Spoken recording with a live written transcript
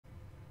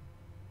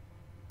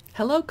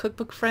Hello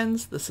cookbook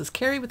friends, this is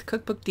Carrie with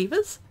Cookbook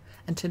Divas,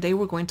 and today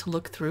we're going to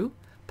look through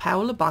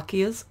Paola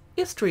Bacchia's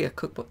Istria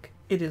cookbook.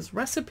 It is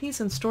recipes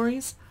and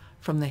stories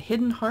from the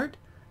hidden heart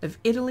of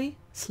Italy,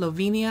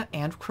 Slovenia,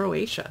 and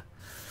Croatia.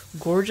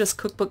 Gorgeous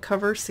cookbook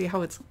cover, see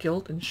how it's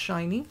gilt and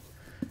shiny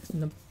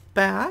in the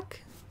back.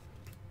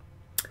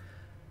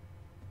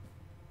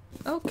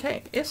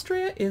 Okay,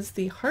 Istria is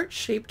the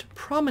heart-shaped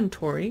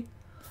promontory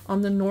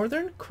on the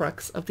northern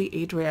crux of the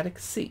Adriatic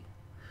Sea,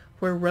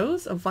 where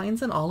rows of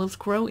vines and olives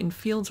grow in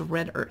fields of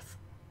red earth.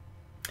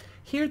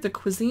 Here the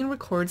cuisine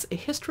records a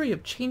history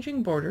of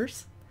changing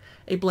borders,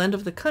 a blend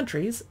of the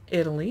countries,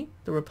 Italy,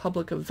 the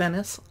Republic of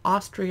Venice,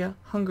 Austria,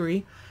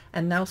 Hungary,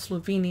 and now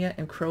Slovenia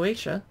and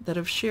Croatia, that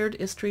have shared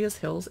Istria's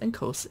hills and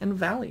coasts and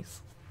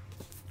valleys.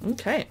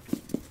 Okay,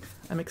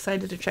 I'm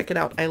excited to check it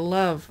out. I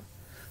love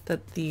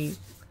that the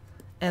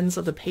ends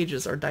of the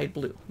pages are dyed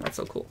blue. That's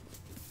so cool.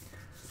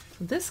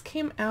 This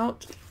came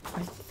out,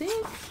 I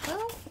think,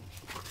 well,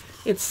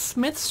 it's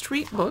Smith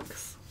Street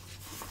Books.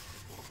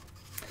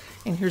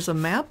 And here's a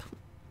map.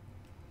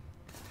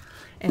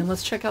 And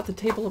let's check out the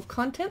table of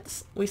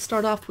contents. We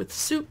start off with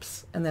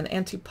soups, and then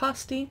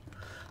antipasti,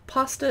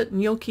 pasta,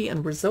 gnocchi,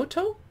 and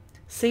risotto,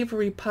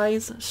 savory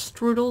pies,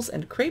 strudels,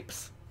 and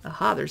crepes.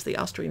 Aha, there's the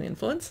Austrian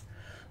influence.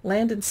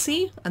 Land and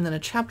sea, and then a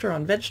chapter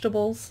on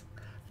vegetables,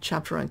 a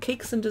chapter on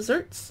cakes and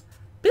desserts,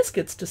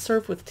 biscuits to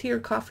serve with tea or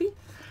coffee,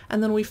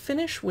 and then we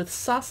finish with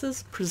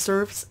sauces,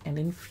 preserves, and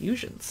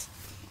infusions.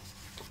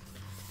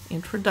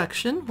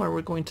 Introduction, where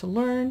we're going to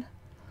learn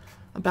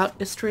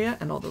about Istria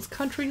and all those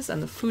countries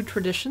and the food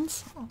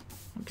traditions.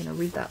 I'm going to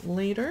read that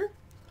later.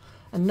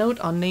 A note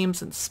on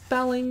names and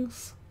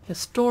spellings,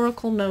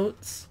 historical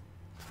notes.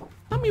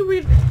 Let me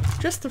read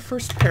just the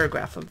first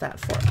paragraph of that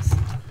for us,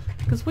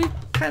 because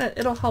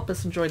it'll help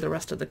us enjoy the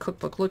rest of the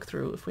cookbook look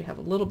through if we have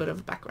a little bit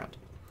of background.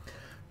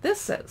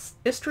 This says,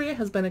 Istria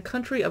has been a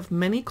country of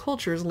many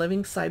cultures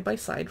living side by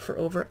side for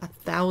over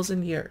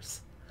 1,000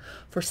 years.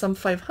 For some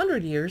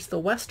 500 years, the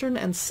western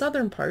and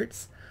southern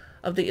parts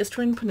of the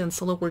Istrian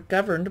Peninsula were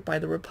governed by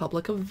the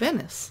Republic of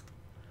Venice,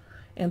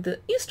 and the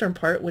eastern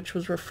part, which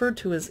was referred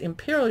to as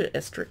Imperial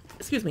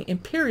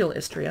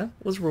Istria,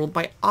 was ruled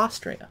by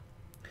Austria.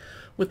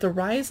 With the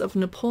rise of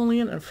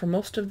Napoleon and for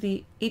most of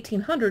the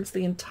 1800s,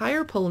 the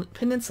entire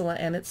peninsula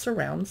and its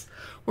surrounds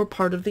were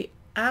part of the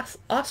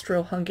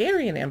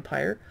Austro-Hungarian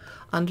Empire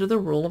under the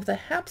rule of the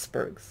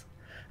Habsburgs.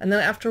 And then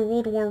after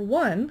World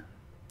War I,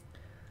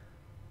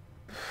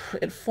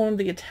 it formed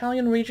the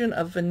Italian region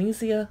of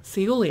Venetia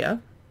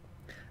Siulia,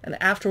 and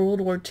after World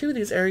War II,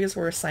 these areas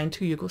were assigned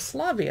to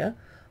Yugoslavia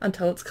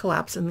until its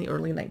collapse in the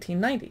early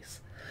 1990s.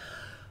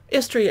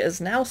 Istria is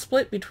now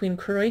split between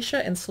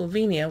Croatia and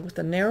Slovenia with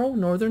a narrow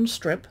northern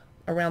strip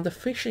around the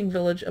fishing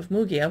village of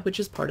Muggia, which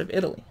is part of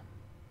Italy.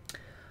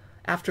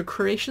 After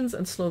Croatians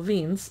and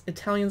Slovenes,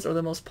 Italians are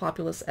the most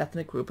populous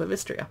ethnic group of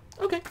Istria.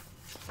 Okay.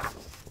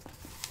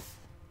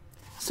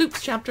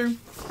 Soups chapter.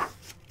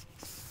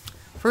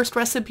 First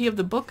recipe of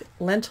the book,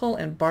 lentil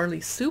and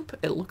barley soup.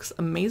 It looks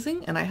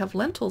amazing, and I have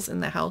lentils in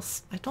the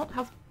house.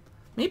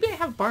 Maybe I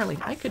have barley.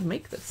 I could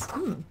make this.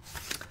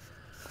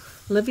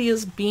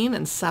 Livia's bean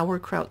and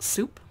sauerkraut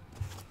soup.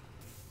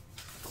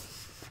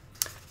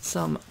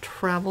 Some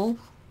travel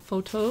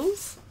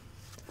photos.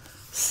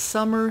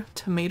 Summer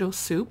tomato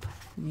soup.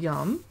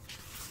 Yum.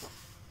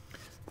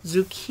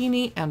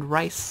 Zucchini and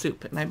rice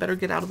soup. And I better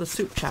get out of the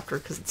soup chapter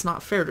because it's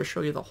not fair to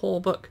show you the whole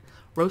book.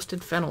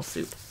 Roasted fennel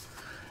soup.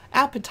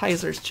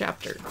 Appetizers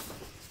chapter.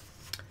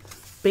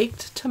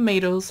 Baked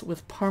tomatoes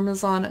with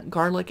parmesan,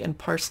 garlic, and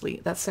parsley.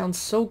 That sounds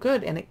so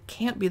good, and it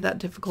can't be that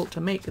difficult to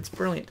make. It's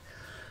brilliant.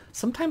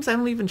 Sometimes I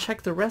don't even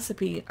check the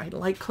recipe. I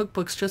like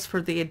cookbooks just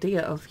for the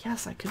idea of,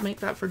 yes, I could make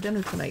that for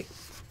dinner tonight.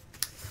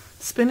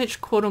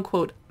 Spinach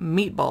quote-unquote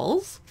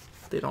meatballs.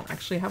 They don't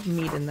actually have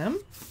meat in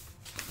them.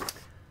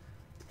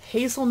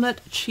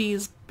 Hazelnut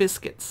cheese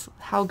biscuits.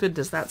 How good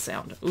does that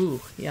sound? Ooh,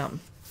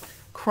 yum.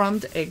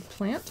 Crumbed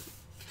eggplant.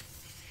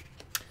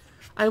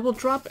 I will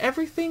drop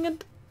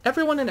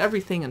everyone and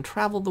everything and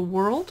travel the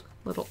world.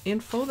 Little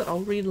info that I'll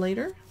read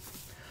later.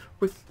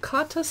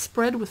 Ricotta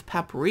spread with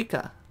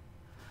paprika.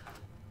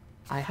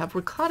 I have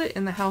ricotta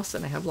in the house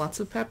and I have lots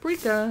of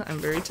paprika. I'm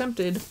very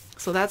tempted.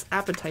 So that's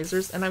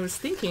appetizers. And I was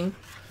thinking,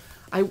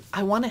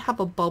 I want to have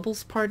a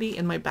bubbles party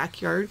in my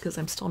backyard because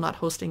I'm still not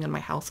hosting in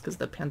my house because of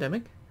the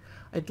pandemic.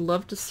 I'd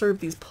love to serve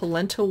these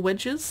polenta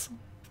wedges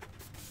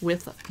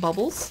with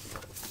bubbles.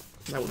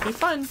 That would be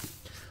fun.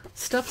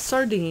 Stuffed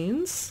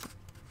sardines.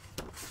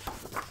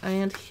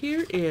 And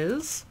here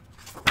is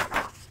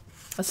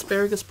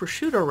asparagus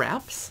prosciutto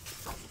wraps.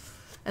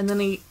 And then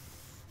a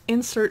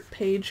insert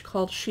page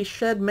called She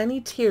Shed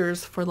Many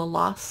Tears for the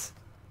Loss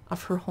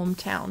of Her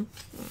Hometown.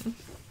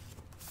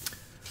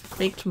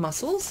 Baked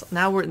mussels.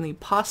 Now we're in the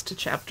pasta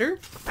chapter.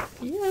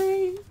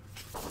 Yay!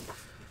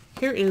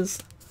 Here is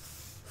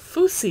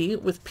fusi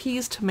with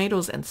peas,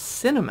 tomatoes, and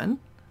cinnamon.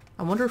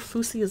 I wonder if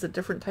fusi is a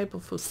different type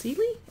of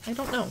fusilli? I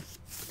don't know.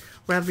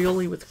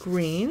 Ravioli with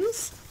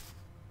greens.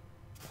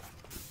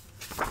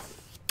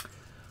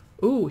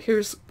 Ooh,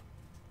 here's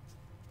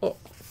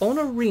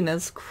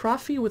Onarina's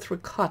Coffee with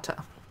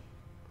Ricotta.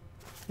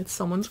 It's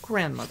someone's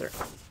grandmother.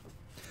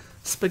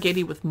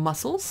 Spaghetti with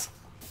mussels.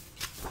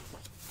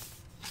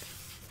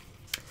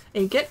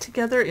 A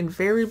get-together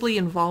invariably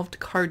involved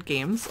card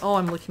games. Oh,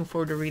 I'm looking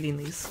forward to reading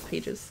these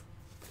pages.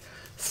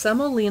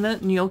 Semolina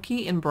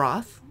gnocchi in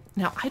broth.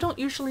 Now, I don't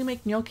usually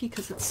make gnocchi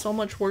because it's so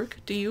much work.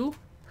 Do you?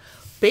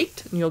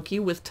 Baked gnocchi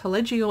with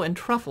taleggio and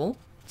truffle.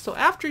 So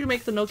after you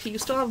make the gnocchi, you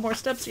still have more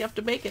steps. You have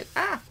to bake it.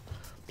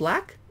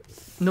 Black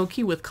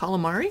gnocchi with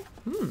calamari.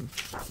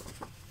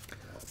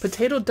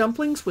 Potato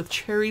dumplings with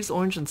cherries,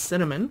 orange, and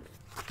cinnamon.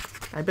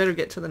 I better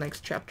get to the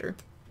next chapter.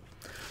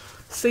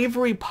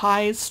 Savory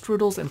pies,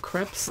 strudels, and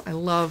crepes. I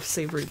love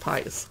savory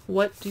pies.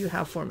 What do you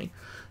have for me?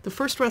 The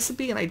first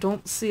recipe, and I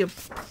don't see a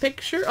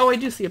picture. Oh, I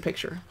do see a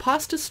picture.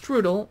 Pasta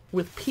strudel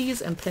with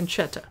peas and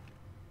pancetta.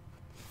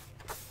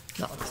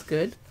 That looks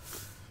good.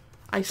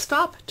 I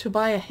stop to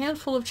buy a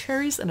handful of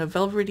cherries and a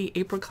velvety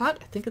apricot.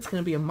 I think it's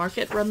going to be a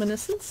market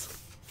reminiscence.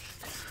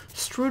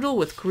 Strudel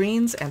with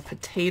greens and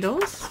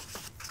potatoes.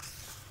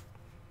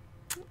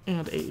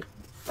 And a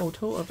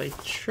photo of a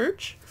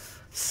church.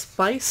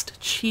 Spiced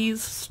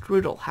cheese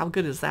strudel. How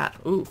good is that?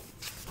 Ooh.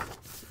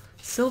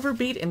 Silver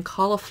beet and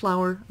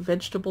cauliflower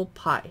vegetable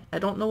pie. I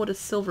don't know what a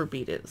silver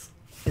beet is.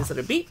 Is it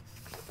a beet?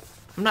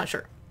 I'm not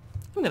sure.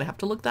 I'm going to have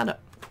to look that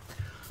up.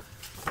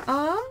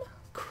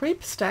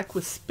 Crepe stack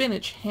with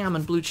spinach, ham,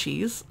 and blue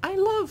cheese. I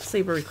love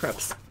savory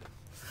crepes.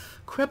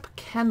 Crepe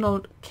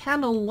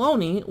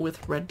cannelloni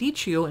with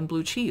radicchio and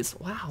blue cheese.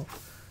 Wow.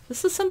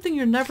 This is something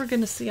you're never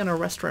going to see on a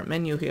restaurant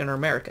menu here in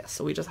America,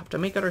 so we just have to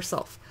make it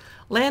ourselves.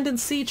 Land and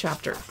Sea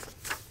chapter.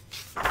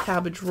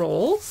 Cabbage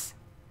rolls.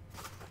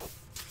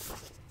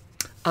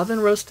 Oven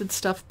roasted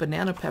stuffed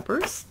banana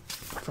peppers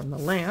from the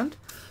land.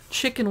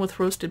 Chicken with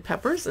roasted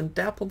peppers and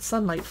dappled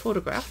sunlight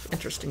photograph.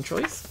 Interesting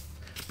choice.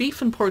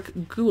 Beef and pork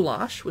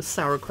goulash with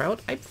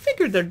sauerkraut. I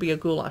figured there'd be a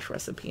goulash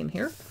recipe in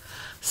here.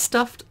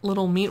 Stuffed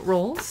little meat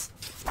rolls.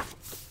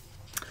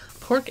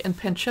 Pork and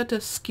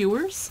pancetta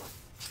skewers.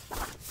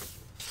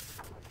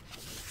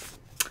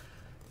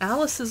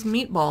 Alice's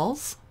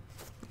meatballs.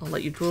 I'll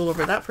let you drool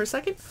over that for a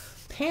second.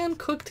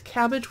 Pan-cooked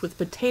cabbage with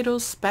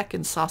potatoes, speck,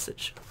 and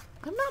sausage.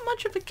 I'm not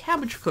much of a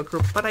cabbage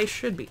cooker, but I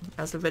should be.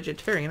 As a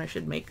vegetarian, I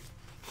should make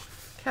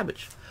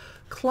cabbage.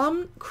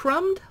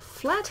 Crumbed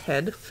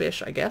flathead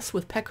fish, I guess,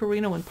 with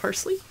pecorino and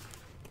parsley.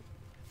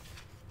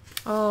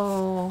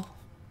 Oh,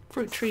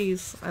 fruit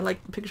trees. I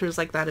like pictures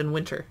like that in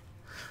winter.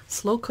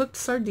 Slow-cooked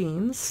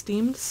sardines,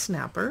 steamed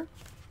snapper.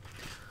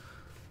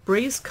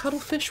 Braised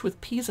cuttlefish with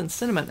peas and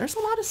cinnamon. There's a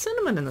lot of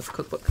cinnamon in this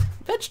cookbook.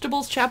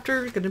 Vegetables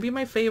chapter, going to be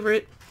my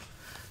favorite.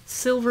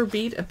 Silver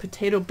beet and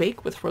potato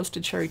bake with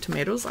roasted cherry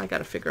tomatoes. I got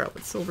to figure out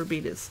what silver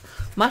beet is.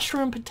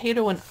 Mushroom,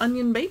 potato, and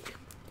onion bake.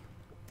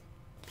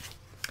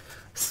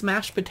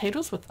 Smashed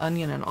potatoes with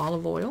onion and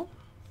olive oil.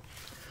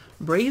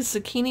 Braised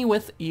zucchini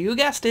with, you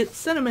guessed it,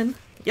 cinnamon.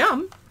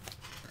 Yum!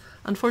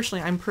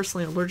 Unfortunately, I'm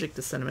personally allergic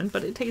to cinnamon,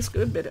 but it tastes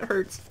good, but it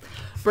hurts.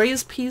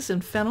 Braised peas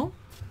and fennel.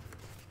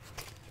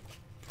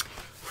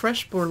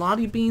 Fresh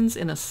borlotti beans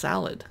in a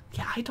salad.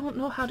 Yeah, I don't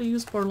know how to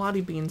use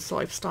borlotti beans, so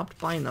I've stopped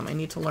buying them. I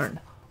need to learn.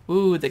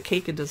 Ooh, the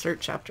cake and dessert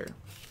chapter.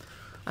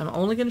 I'm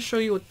only going to show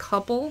you a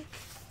couple.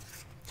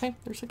 Okay,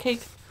 there's a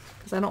cake,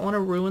 because I don't want to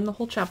ruin the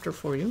whole chapter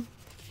for you.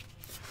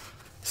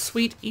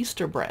 Sweet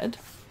Easter bread.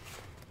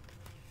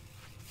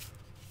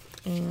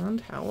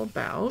 And how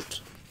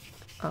about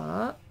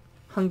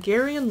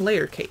Hungarian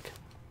layer cake.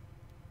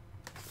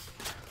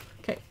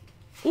 Okay.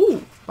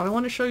 Ooh, but I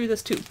want to show you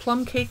this too.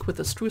 Plum cake with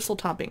a streusel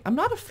topping. I'm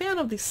not a fan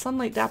of these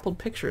sunlight dappled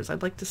pictures.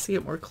 I'd like to see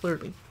it more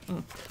clearly.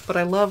 But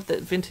I love the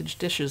vintage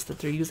dishes that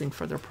they're using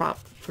for their prop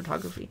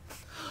photography.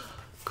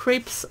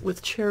 Crepes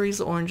with cherries,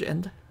 orange,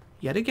 and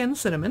yet again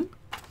cinnamon.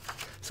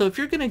 So if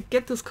you're going to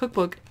get this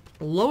cookbook,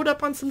 load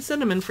up on some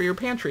cinnamon for your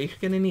pantry. You're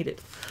going to need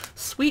it.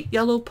 Sweet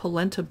yellow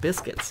polenta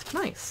biscuits.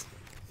 Nice.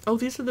 Oh,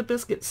 these are the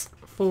biscuits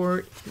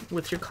for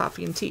with your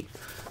coffee and tea.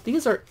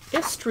 These are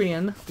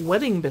Istrian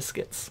wedding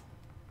biscuits.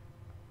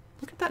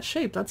 Look at that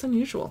shape. That's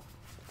unusual.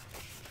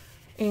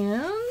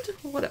 And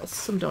what else?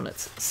 Some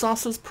donuts.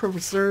 Sauces,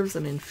 preserves,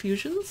 and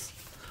infusions.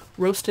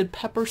 Roasted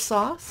pepper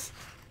sauce.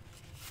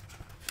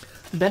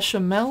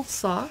 Bechamel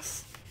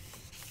sauce.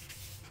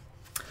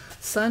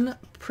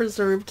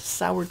 Sun-preserved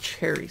sour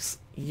cherries.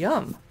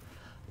 Yum!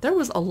 There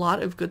was a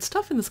lot of good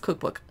stuff in this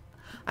cookbook.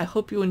 I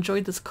hope you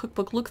enjoyed this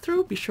cookbook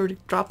look-through. Be sure to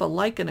drop a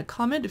like and a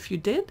comment if you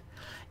did.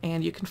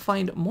 And you can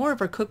find more of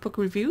our cookbook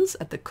reviews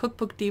at the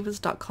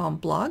cookbookdivas.com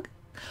blog.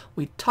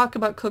 We talk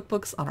about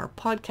cookbooks on our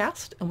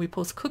podcast, and we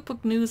post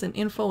cookbook news and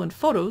info and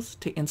photos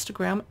to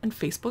Instagram and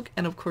Facebook,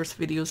 and of course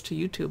videos to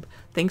YouTube.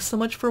 Thanks so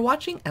much for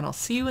watching, and I'll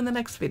see you in the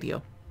next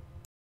video.